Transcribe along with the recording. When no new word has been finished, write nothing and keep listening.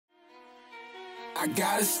I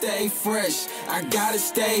gotta stay fresh, I gotta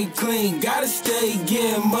stay clean, gotta stay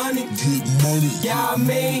getting money. Yeah, I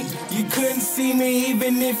mean, you couldn't see me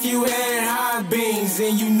even if you had high beams.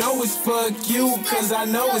 And you know it's fuck you, cause I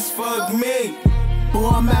know it's fuck me. Boy,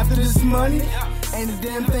 I'm after this money, ain't a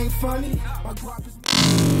damn thing funny. My guap is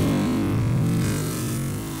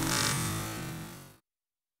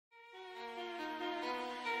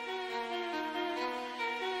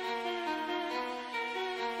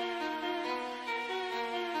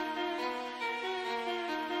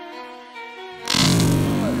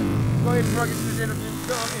Go ahead and get this interview.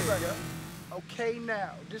 Go ahead. Okay,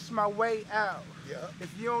 now, this is my way out. If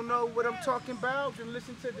you don't know what I'm talking about, then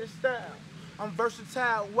listen to this style. I'm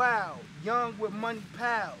versatile, wild, young with money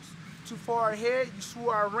pals. Too far ahead, you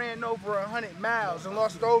swore I ran over 100 miles and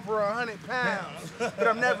lost over 100 pounds. But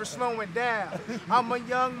I'm never slowing down. I'm a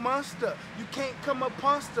young monster. You can't come up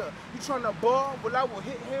punster. You trying to ball? Well, I will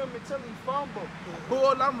hit him until he fumble.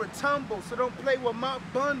 Ball, I'm retumble, so don't play with my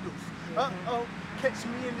bundles. Uh-oh. Catch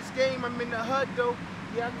me in this game, I'm in the huddle.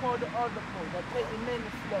 Yeah, I called the article, that Peyton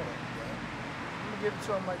Manning flow. I'm gonna give it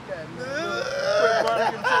to him like that, man. Give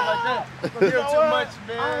it to him like that. Don't give him too much,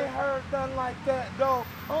 man. I ain't heard nothing like that, though.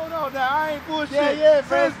 Hold on now, I ain't bullshit. Yeah,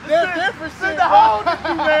 man. There's different shit. How old are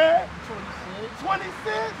you, man? 26. 26?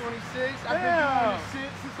 26. I've been doing this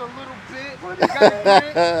shit since a little bit.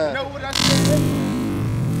 You know what I said?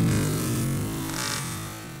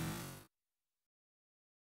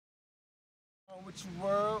 With your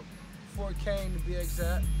world, 4K to be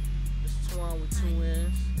exact. It's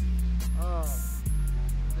Twannwit2nns.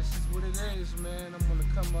 This is what it is, man. I'm gonna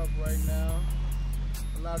come up right now.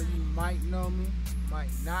 A lot of you might know me,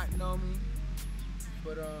 might not know me,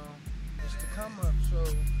 but it's the come up. So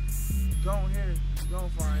go on here, you're gonna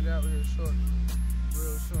find out here shortly,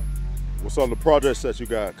 real soon. What's on the projects that you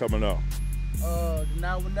got coming up? The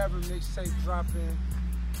Now or Never mixtape dropping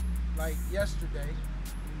like yesterday.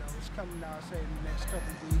 It's coming out, say, in the next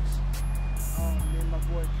couple weeks. Me and my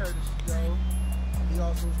boy Curtis Joe, he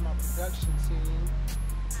also is my production team.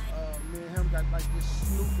 Me and him got like this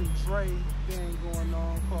Snoop and Dre thing going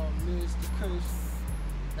on called Miz the Kush.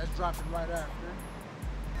 That's dropping right after.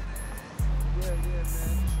 Yeah, man,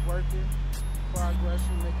 just working,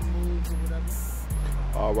 progression, making moves or whatever.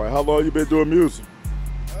 All right, how long you been doing music?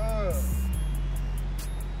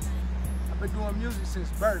 I've been doing music since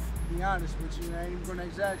birth, to be honest with you. I ain't even gonna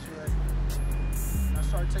exaggerate. I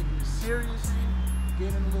started taking it serious,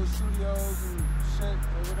 getting in the little studios and shit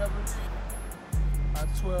or whatever. About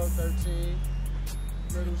 12, 13,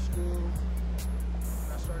 middle school.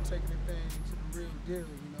 I started taking the thing to the real deal,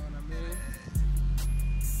 you know what I mean?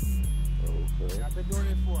 Okay. I've been doing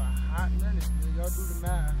it for a hot minute. Y'all do the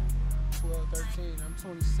math. 12, 13, I'm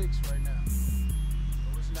 26 right now.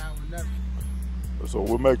 So it's now or never. So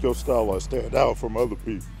what make your style like stand out from other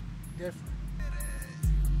people? Different.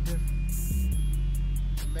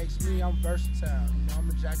 It makes me, I'm versatile. You know, I'm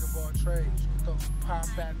a jack of all trades. You can throw some pop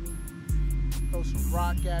at me, throw some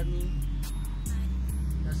rock at me.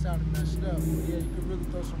 That sounded messed up. But yeah, you can really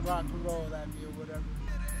throw some rock and roll at me or whatever.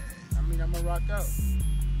 I mean, I'm a rock out.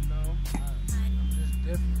 You know, I'm just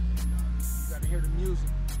different. You know, you gotta hear the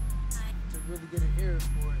music to really get an ear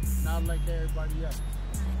for it. Not like everybody else.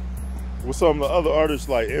 What's some of the other artists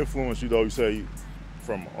like influence you though, you say,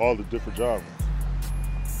 from all the different genres?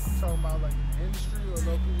 I'm talking about like in the industry or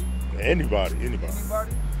locally? Anybody.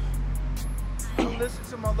 Anybody? I listen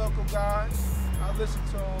to my local guys. I listen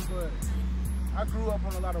to them, but I grew up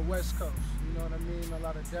on a lot of West Coast. You know what I mean? A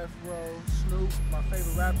lot of Death Row, Snoop, my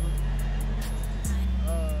favorite rapper.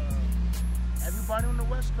 Everybody on the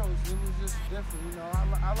West Coast, it was just different. You know,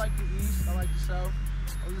 I like the East, I like the South.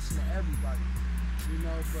 I listen to everybody. You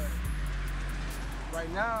know, but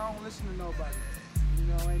right now, I don't listen to nobody. You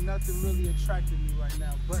know, ain't nothing really attracting me right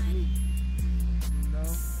now but me. You know,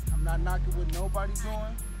 I'm not knocking what nobody doing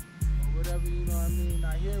or whatever, you know what I mean?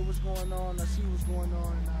 I hear what's going on, I see what's going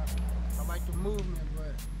on, and I like the movement,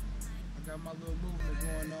 but I got my little movement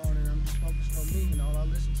going on, and I'm just focused on me, and all I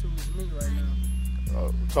listen to is me right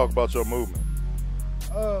now. Talk about your movement.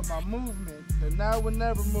 My movement, the Now or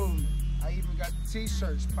Never movement. I even got the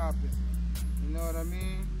t-shirts popping. You know what I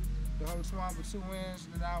mean? The whole Twannwit2nns,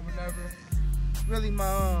 the Now or Never. Really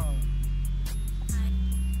my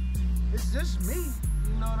it's just me.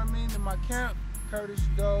 You know what I mean? In my camp, Curtis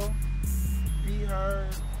Doe, Be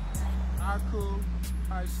Heard, Aku,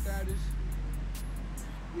 High Status.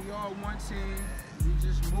 We all one team. We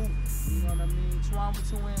just move. You know what I mean?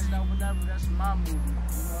 Twannwit2nns, Now or Never. That's my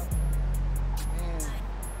movement. You know. And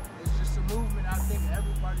it's just a movement I think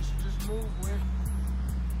everybody should just move with.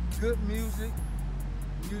 Good music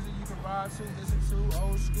you can ride to, listen to,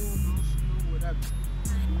 old school, new school, whatever.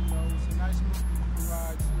 You know, it's a nice movie you can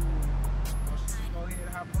ride to. Go ahead and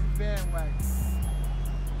hop on the bandwagon.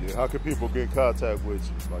 Yeah, how can people get in contact with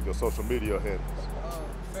you, like your social media handles?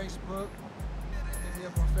 Facebook. Hit me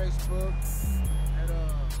up on Facebook at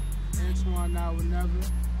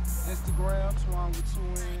Twannwit2nns. Instagram,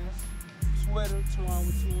 Twannwit2nns. Twitter,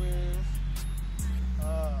 Twannwit2nns.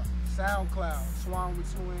 SoundCloud,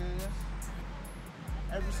 Twannwit2nns.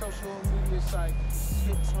 Every social media site,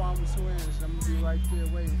 hit Twannwit2nns. I'm gonna be right there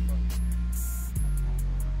waiting for you.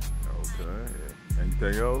 Okay.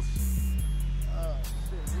 Anything else?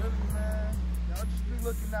 Shit, really, man. Y'all just be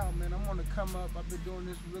looking out, man. I'm on the come up. I've been doing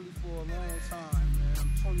this really for a long time, man.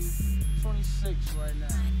 I'm 26 right now.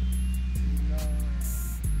 You know,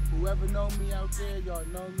 whoever know me out there, y'all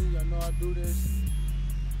know me. Y'all know I do this.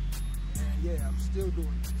 And yeah, I'm still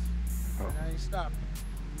doing this. And I ain't stopping.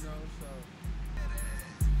 You know, so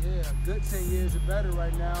yeah, a good 10 years or better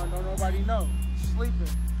right now. Don't nobody know. Sleeping.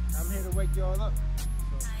 I'm here to wake y'all up.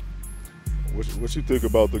 So. What you think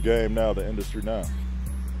about the game now, the industry now?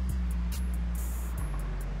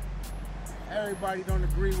 Everybody don't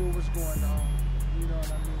agree with what's going on. You know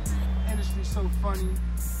what I mean? The industry's so funny,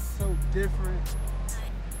 so different.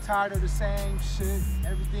 Tired of the same shit.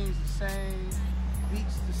 Everything's the same.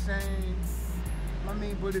 Beats the same. I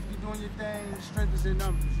mean, but if you're doing your thing, strength is in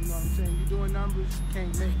numbers. You know what I'm saying? You're doing numbers, you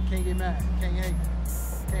can't get mad, can't hate.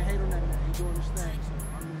 Can't hate on that man. He's doing his thing. So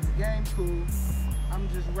I mean, the game's cool. I'm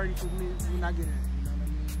just ready for me when I get in. You know what I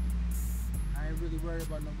mean? I ain't really worried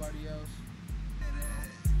about nobody else.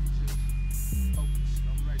 Just focused.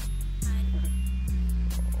 I'm ready.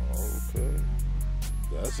 Okay.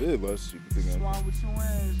 That's it, Les.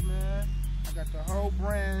 Twannwit2nns, man. I got the whole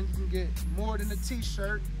brand. You can get more than a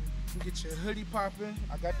t-shirt. You can get your hoodie popping.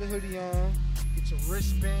 I got the hoodie on. Get your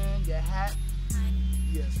wristband, your hat,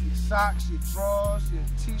 your socks, your drawers, your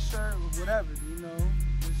t-shirt, or whatever, you know.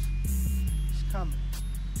 It's coming.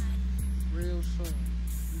 Real soon.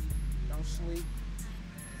 Don't sleep.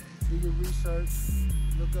 Do your research.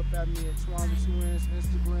 Look up at me at Twannwit2nns,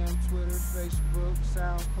 Instagram, Twitter, Facebook,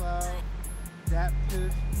 SoundCloud, that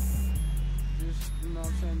piff. Just, you know what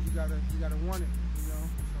I'm saying, you gotta want it, you know.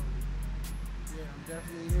 So yeah, I'm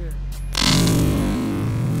definitely here.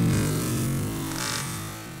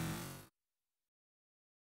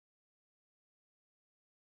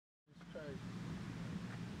 It's crazy.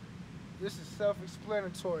 This is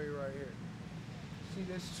self-explanatory right here. See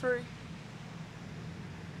this tree?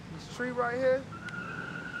 This tree right here?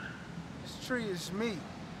 This tree is me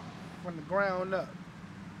from the ground up.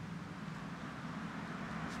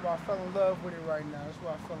 That's why I fell in love with it right now. That's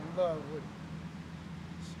why I fell in love with it.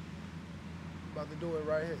 I'm about to do it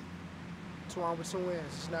right here. Twannwit2nns.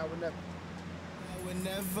 It's now or never. Now or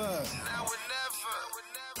never.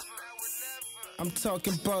 I'm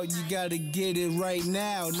talking about you gotta get it right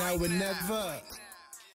now. Now or never.